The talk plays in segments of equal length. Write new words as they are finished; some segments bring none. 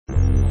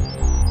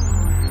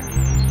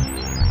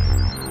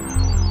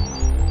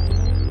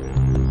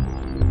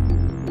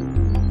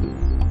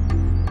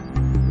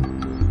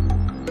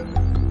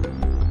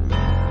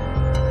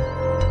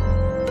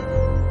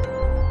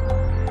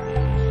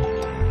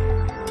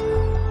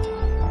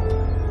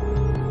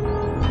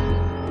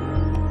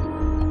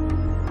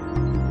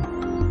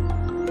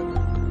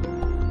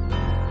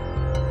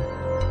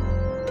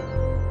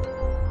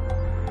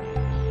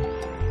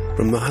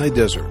From the high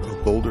desert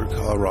of Boulder,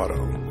 Colorado,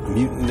 a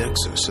mutant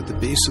nexus at the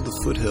base of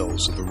the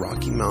foothills of the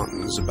Rocky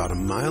Mountains, about a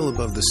mile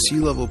above the sea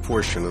level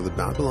portion of the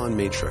Babylon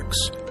Matrix,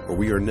 where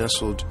we are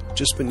nestled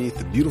just beneath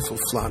the beautiful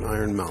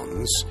Flatiron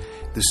Mountains,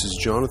 this is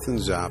Jonathan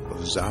Zapp of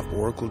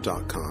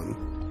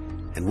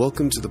ZappOracle.com, and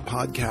welcome to the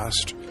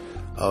podcast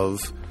of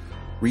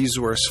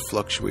Resource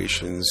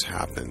Fluctuations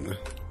Happen,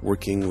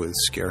 Working with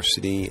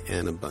Scarcity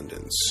and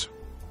Abundance.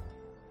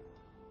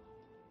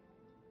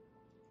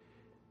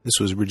 This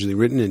was originally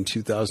written in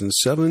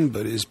 2007,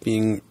 but is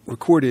being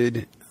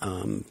recorded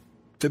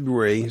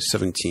February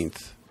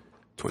 17th,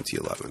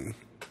 2011.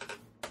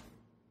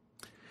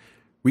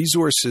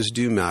 Resources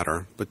do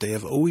matter, but they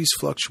have always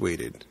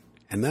fluctuated,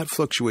 and that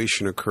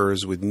fluctuation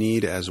occurs with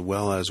need as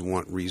well as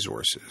want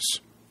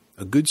resources.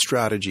 A good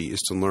strategy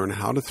is to learn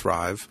how to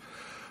thrive,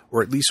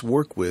 or at least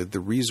work with the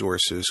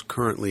resources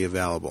currently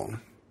available.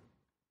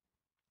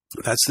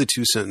 That's the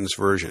two-sentence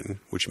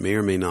version, which may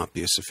or may not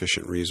be a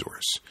sufficient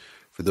resource.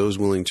 For those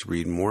willing to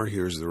read more,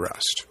 here's the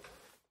rest.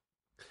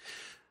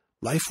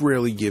 Life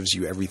rarely gives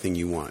you everything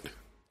you want.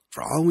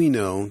 For all we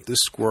know, this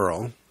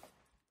squirrel,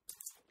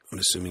 I'm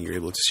assuming you're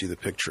able to see the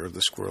picture of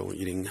the squirrel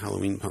eating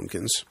Halloween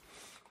pumpkins.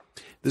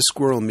 This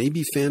squirrel may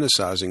be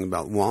fantasizing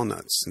about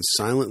walnuts and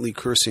silently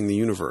cursing the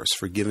universe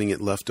for giving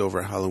it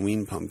leftover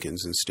Halloween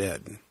pumpkins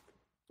instead.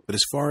 But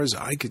as far as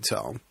I could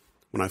tell,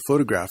 when I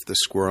photographed this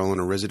squirrel on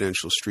a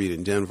residential street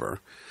in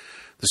Denver,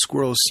 the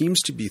squirrel seems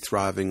to be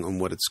thriving on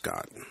what it's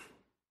got.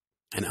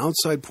 An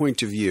outside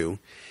point of view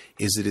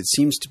is that it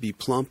seems to be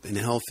plump and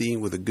healthy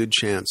with a good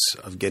chance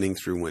of getting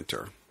through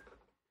winter.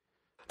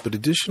 But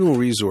additional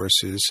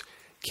resources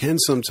can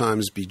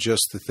sometimes be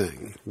just the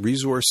thing.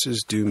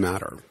 Resources do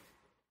matter.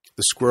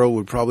 The squirrel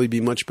would probably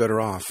be much better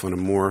off in a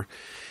more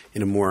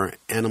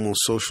animal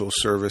social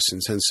service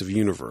intensive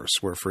universe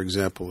where, for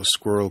example, a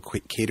squirrel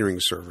catering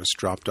service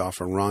dropped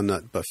off a raw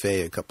nut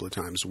buffet a couple of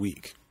times a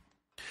week.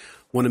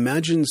 One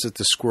imagines that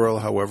the squirrel,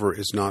 however,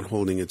 is not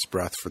holding its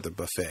breath for the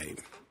buffet.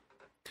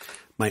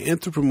 My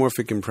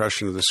anthropomorphic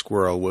impression of the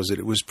squirrel was that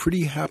it was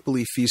pretty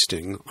happily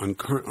feasting on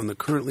the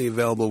currently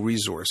available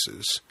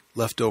resources,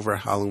 leftover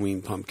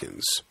Halloween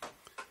pumpkins.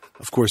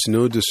 Of course,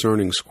 no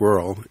discerning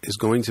squirrel is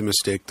going to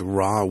mistake the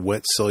raw,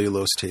 wet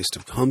cellulose taste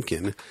of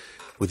pumpkin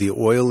with the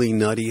oily,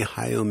 nutty,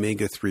 high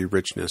omega-3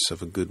 richness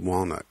of a good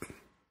walnut.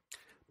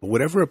 But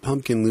whatever a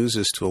pumpkin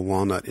loses to a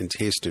walnut in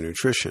taste and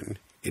nutrition,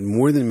 it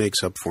more than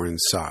makes up for in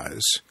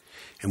size.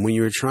 And when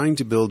you are trying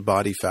to build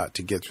body fat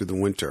to get through the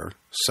winter,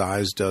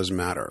 size does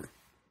matter.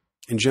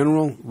 In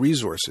general,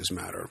 resources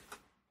matter.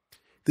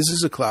 This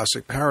is a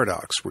classic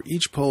paradox where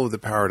each pole of the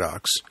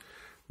paradox,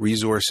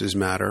 resources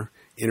matter,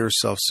 inner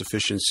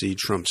self-sufficiency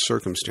trumps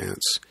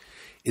circumstance,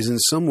 is in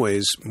some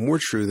ways more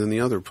true than the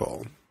other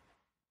pole.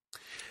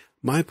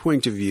 My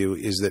point of view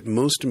is that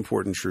most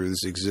important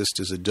truths exist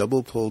as a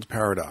double-poled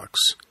paradox.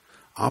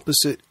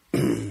 Opposite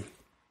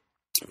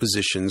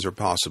positions are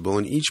possible,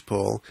 and each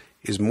pole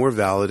is more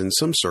valid in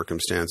some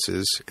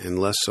circumstances and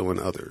less so in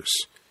others.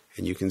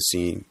 And you can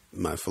see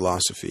my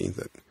philosophy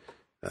that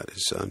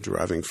is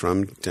deriving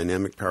from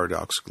dynamic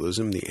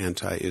paradoxicalism, the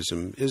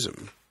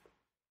anti-ism-ism.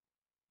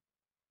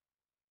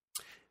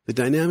 The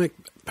dynamic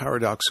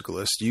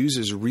paradoxicalist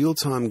uses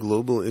real-time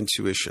global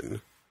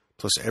intuition,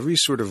 plus every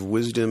sort of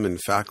wisdom and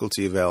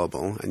faculty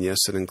available, and yes,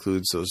 that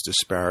includes those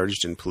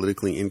disparaged and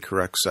politically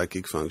incorrect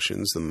psychic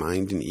functions, the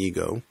mind and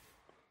ego,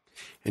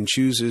 and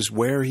chooses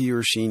where he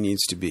or she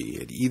needs to be,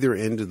 at either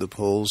end of the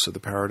poles of the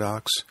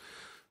paradox,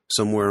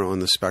 somewhere on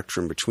the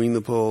spectrum between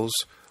the poles,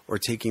 or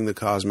taking the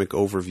cosmic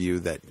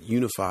overview that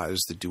unifies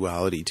the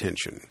duality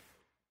tension.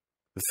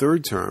 The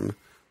third term,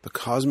 the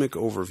cosmic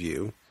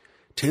overview,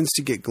 tends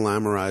to get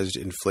glamorized,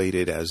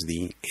 inflated as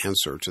the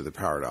answer to the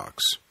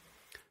paradox.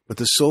 But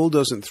the soul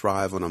doesn't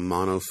thrive on a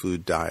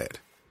mono-food diet.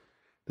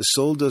 The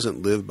soul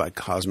doesn't live by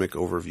cosmic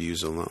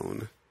overviews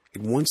alone.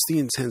 It wants the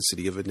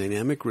intensity of a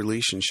dynamic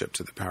relationship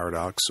to the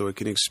paradox so it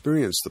can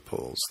experience the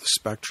poles, the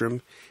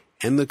spectrum,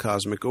 and the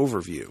cosmic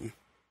overview.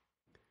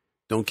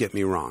 Don't get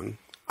me wrong.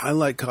 I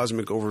like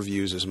cosmic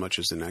overviews as much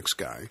as the next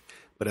guy.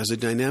 But as a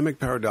dynamic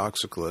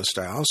paradoxicalist,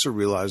 I also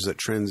realize that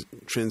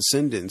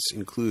transcendence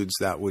includes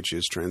that which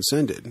is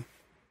transcended.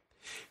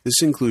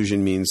 This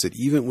inclusion means that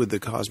even with the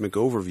cosmic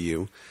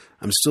overview,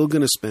 I'm still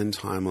going to spend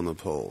time on the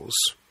poles.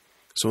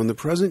 So in the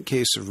present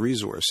case of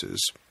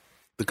resources,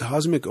 the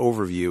cosmic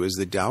overview is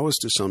the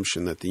Taoist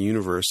assumption that the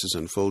universe is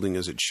unfolding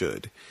as it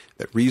should,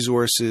 that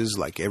resources,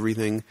 like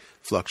everything,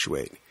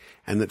 fluctuate,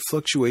 and that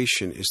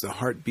fluctuation is the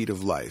heartbeat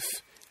of life,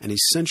 an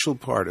essential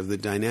part of the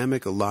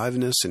dynamic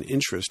aliveness and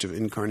interest of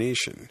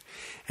incarnation.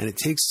 And it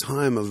takes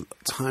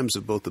times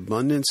of both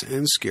abundance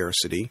and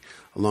scarcity,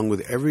 along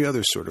with every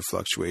other sort of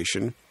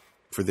fluctuation,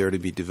 for there to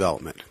be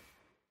development.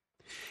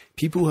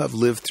 People who have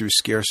lived through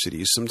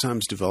scarcity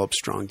sometimes develop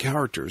strong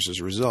characters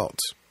as a result.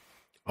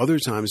 Other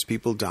times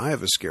people die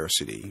of a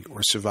scarcity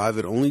or survive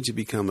it only to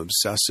become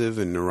obsessive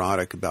and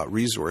neurotic about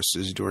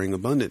resources during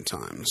abundant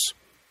times.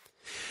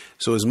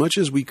 So as much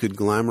as we could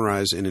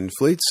glamorize and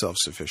inflate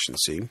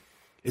self-sufficiency,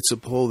 It's a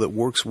pull that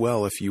works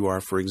well if you are,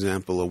 for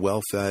example, a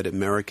well-fed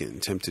American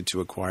tempted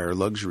to acquire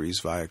luxuries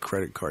via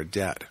credit card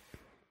debt.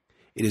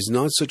 It is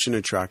not such an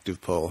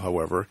attractive pull,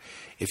 however,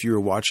 if you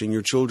are watching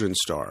your children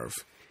starve,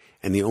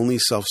 and the only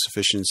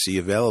self-sufficiency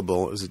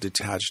available is a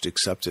detached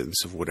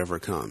acceptance of whatever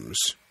comes.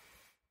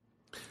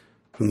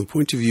 From the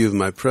point of view of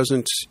my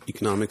present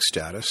economic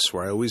status,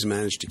 where I always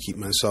manage to keep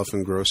myself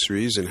in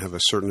groceries and have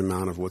a certain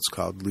amount of what's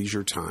called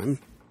leisure time,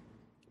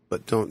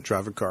 but don't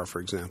drive a car, for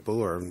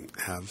example, or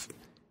have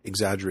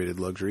exaggerated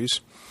luxuries,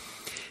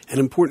 an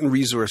important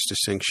resource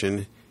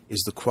distinction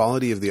is the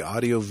quality of the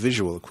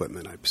audio-visual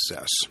equipment I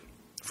possess.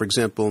 For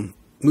example,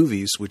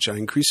 movies, which I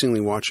increasingly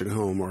watch at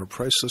home, are a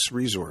priceless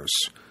resource,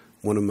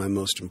 one of my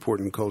most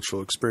important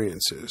cultural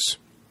experiences.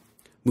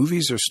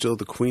 Movies are still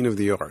the queen of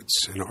the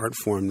arts, an art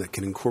form that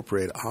can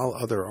incorporate all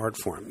other art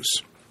forms.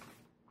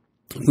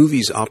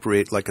 Movies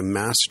operate like a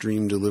mass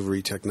stream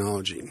delivery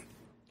technology.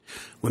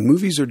 When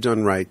movies are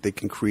done right, they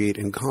can create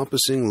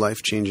encompassing,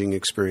 life-changing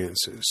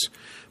experiences,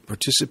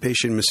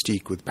 participation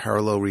mystique with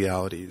parallel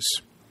realities.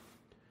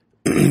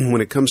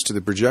 When it comes to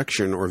the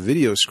projection or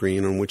video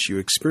screen on which you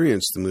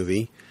experience the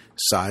movie,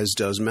 size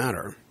does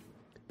matter.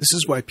 This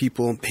is why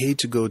people pay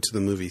to go to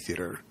the movie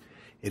theater.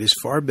 It is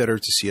far better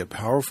to see a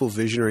powerful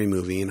visionary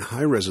movie in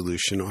high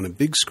resolution on a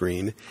big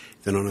screen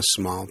than on a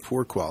small,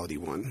 poor-quality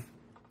one.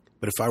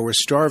 But if I were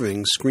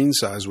starving, screen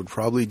size would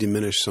probably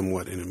diminish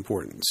somewhat in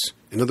importance.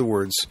 In other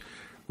words,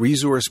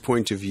 resource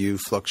point of view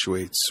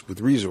fluctuates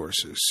with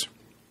resources.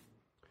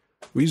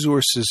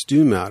 Resources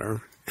do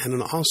matter, and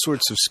on all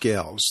sorts of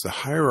scales. The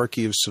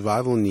hierarchy of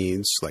survival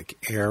needs, like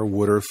air,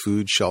 water,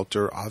 food,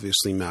 shelter,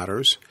 obviously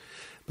matters.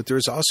 But there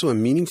is also a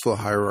meaningful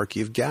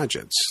hierarchy of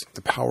gadgets,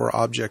 the power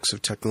objects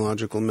of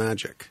technological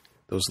magic,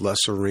 those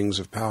lesser rings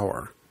of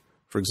power.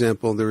 For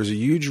example, there is a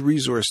huge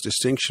resource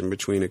distinction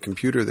between a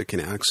computer that can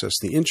access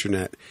the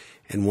internet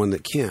and one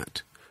that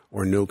can't,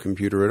 or no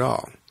computer at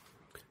all.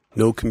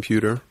 No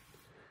computer,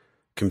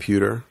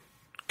 computer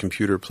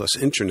plus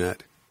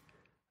internet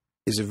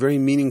is a very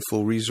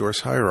meaningful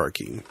resource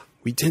hierarchy.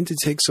 We tend to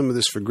take some of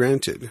this for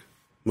granted.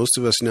 Most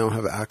of us now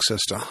have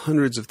access to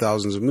hundreds of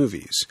thousands of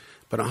movies.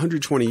 But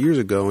 120 years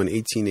ago, in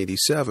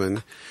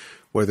 1887,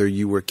 whether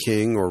you were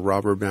king or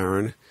robber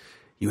baron,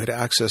 you had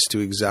access to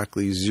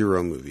exactly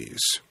 0 movies.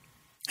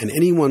 And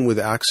anyone with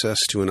access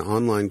to an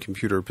online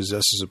computer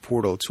possesses a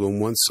portal to a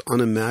once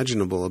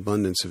unimaginable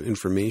abundance of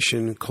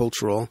information,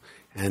 cultural,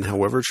 and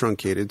however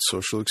truncated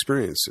social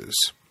experiences.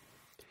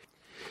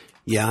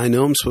 Yeah, I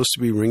know I'm supposed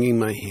to be wringing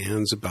my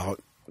hands about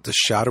the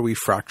shadowy,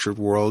 fractured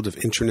world of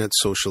internet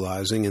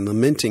socializing and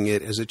lamenting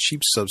it as a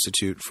cheap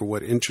substitute for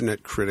what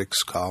internet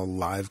critics call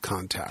live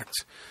contact,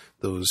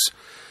 those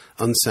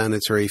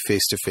unsanitary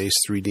face-to-face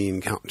 3D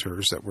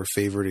encounters that were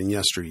favored in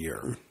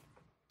yesteryear.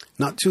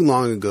 Not too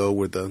long ago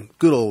were the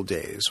good old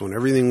days when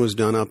everything was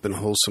done up in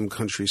wholesome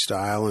country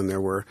style and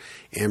there were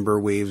amber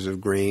waves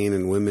of grain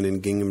and women in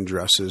gingham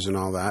dresses and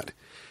all that.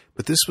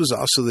 But this was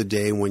also the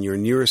day when your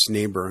nearest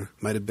neighbor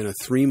might have been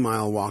a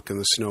 3-mile walk in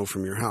the snow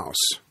from your house.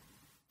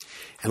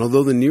 And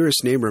although the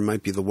nearest neighbor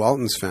might be the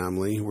Waltons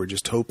family, who were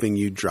just hoping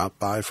you'd drop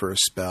by for a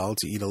spell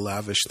to eat a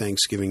lavish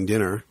Thanksgiving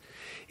dinner,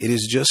 it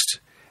is just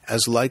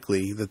as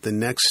likely that the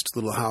next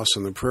little house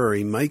on the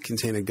prairie might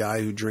contain a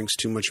guy who drinks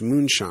too much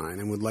moonshine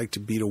and would like to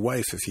beat a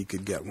wife if he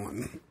could get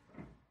one.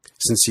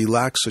 Since he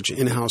lacks such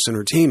in-house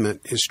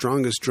entertainment, his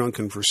strongest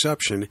drunken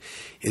perception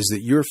is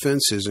that your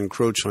fences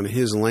encroach on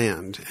his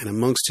land, and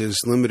amongst his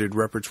limited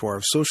repertoire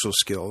of social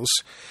skills,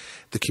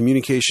 the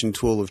communication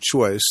tool of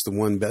choice, the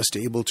one best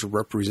able to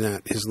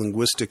represent his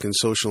linguistic and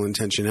social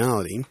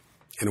intentionality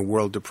in a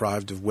world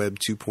deprived of Web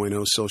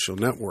 2.0 social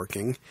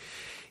networking,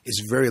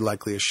 is very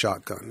likely a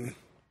shotgun.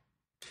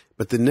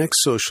 But the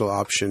next social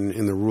option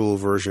in the rural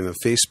version of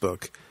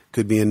Facebook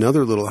could be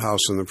another little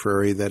house on the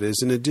prairie that is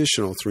an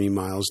additional 3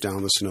 miles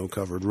down the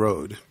snow-covered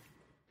road.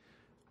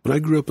 When I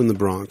grew up in the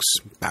Bronx,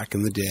 back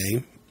in the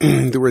day,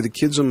 there were the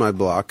kids on my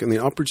block and the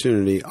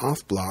opportunity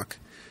off-block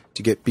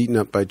to get beaten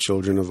up by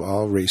children of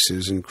all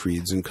races and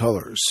creeds and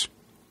colors.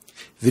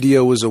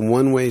 Video was a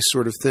one-way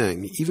sort of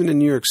thing. Even in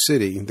New York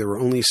City, there were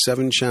only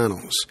 7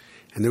 channels,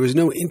 and there was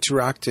no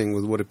interacting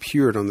with what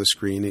appeared on the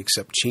screen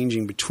except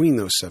changing between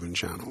those 7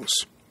 channels.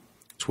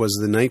 'Twas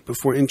the night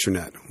before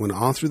internet, when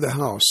all through the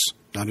house,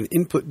 not an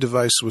input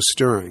device was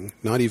stirring,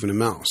 not even a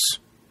mouse.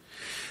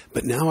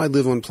 But now I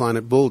live on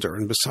planet Boulder,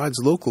 and besides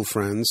local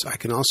friends, I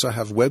can also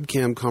have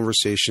webcam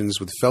conversations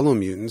with fellow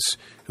mutants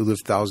who live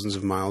thousands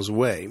of miles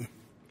away.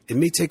 It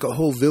may take a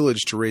whole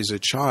village to raise a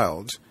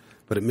child,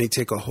 but it may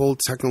take a whole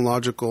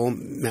technological,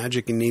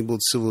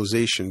 magic-enabled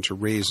civilization to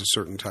raise a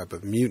certain type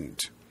of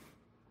mutant.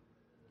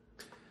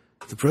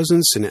 The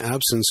presence and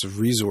absence of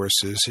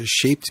resources has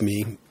shaped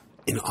me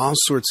in all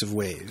sorts of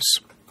ways.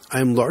 I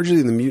am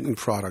largely the mutant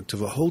product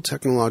of a whole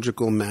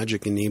technological,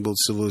 magic-enabled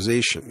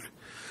civilization,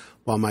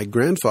 while my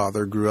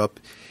grandfather grew up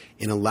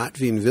in a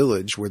Latvian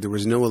village where there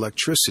was no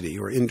electricity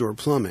or indoor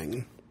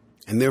plumbing,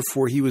 and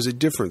therefore he was a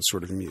different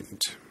sort of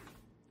mutant.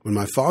 When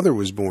my father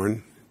was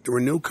born, there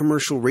were no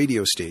commercial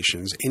radio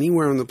stations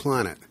anywhere on the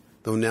planet,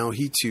 though now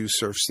he too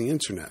surfs the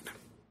internet.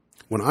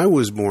 When I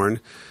was born,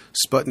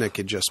 Sputnik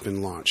had just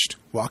been launched.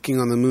 Walking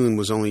on the moon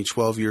was only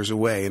 12 years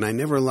away, and I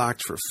never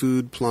lacked for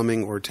food,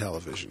 plumbing, or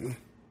television.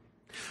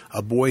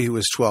 A boy who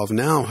is 12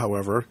 now,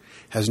 however,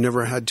 has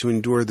never had to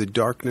endure the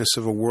darkness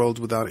of a world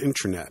without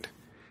internet,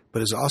 but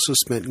has also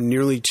spent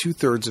nearly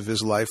 2/3 of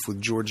his life with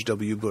George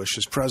W. Bush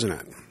as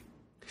president.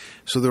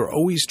 So there are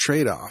always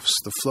trade-offs,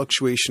 the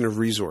fluctuation of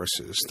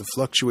resources, the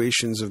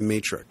fluctuations of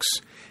matrix,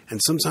 and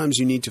sometimes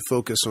you need to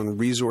focus on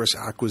resource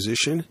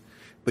acquisition,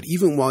 but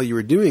even while you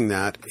are doing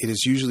that, it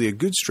is usually a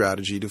good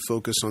strategy to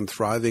focus on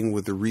thriving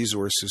with the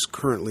resources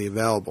currently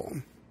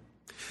available.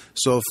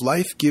 So if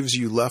life gives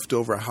you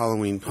leftover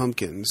Halloween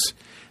pumpkins,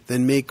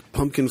 then make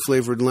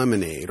pumpkin-flavored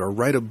lemonade or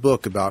write a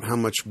book about how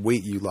much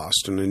weight you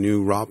lost on a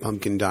new raw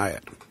pumpkin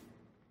diet.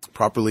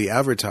 Properly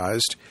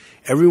advertised,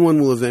 everyone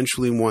will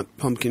eventually want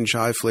pumpkin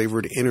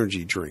chai-flavored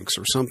energy drinks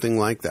or something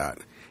like that.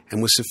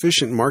 And with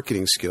sufficient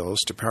marketing skills,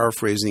 to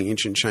paraphrase the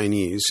ancient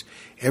Chinese,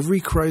 every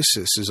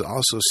crisis is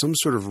also some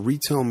sort of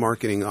retail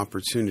marketing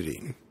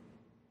opportunity.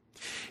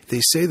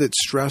 They say that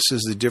stress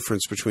is the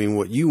difference between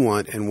what you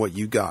want and what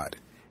you got.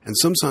 And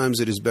sometimes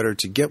it is better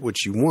to get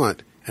what you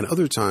want, and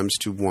other times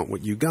to want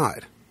what you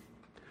got.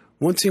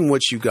 Wanting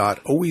what you got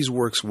always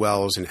works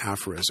well as an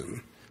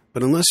aphorism.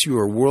 But unless you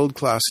are a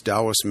world-class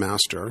Taoist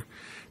master,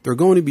 there are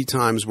going to be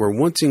times where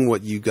wanting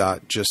what you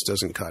got just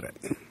doesn't cut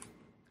it.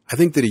 I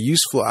think that a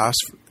useful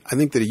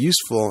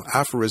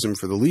aphorism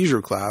for the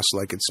leisure class,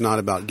 like it's not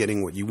about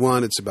getting what you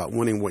want, it's about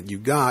wanting what you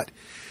got,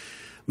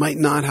 might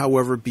not,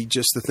 however, be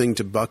just the thing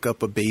to buck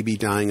up a baby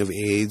dying of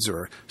AIDS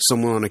or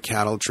someone on a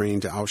cattle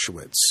train to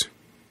Auschwitz.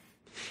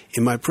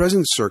 In my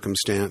present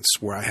circumstance,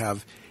 where I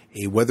have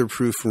a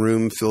weatherproof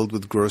room filled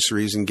with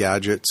groceries and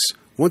gadgets,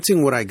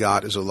 wanting what I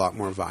got is a lot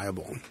more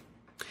viable.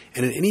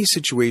 And in any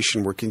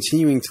situation where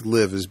continuing to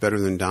live is better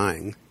than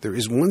dying, there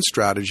is one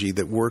strategy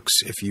that works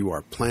if you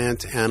are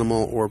plant,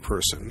 animal, or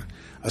person.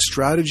 A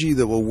strategy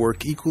that will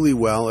work equally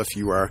well if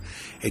you are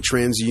a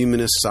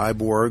transhumanist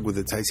cyborg with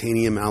a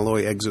titanium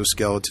alloy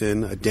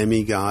exoskeleton, a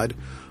demigod,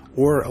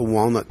 or a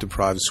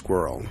walnut-deprived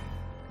squirrel.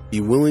 Be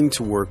willing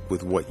to work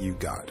with what you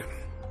got.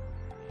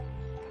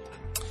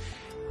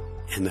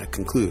 And that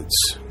concludes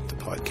the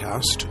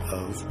podcast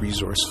of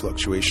Resource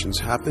Fluctuations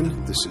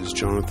Happen. This is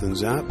Jonathan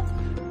Zapp,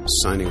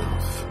 signing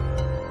off.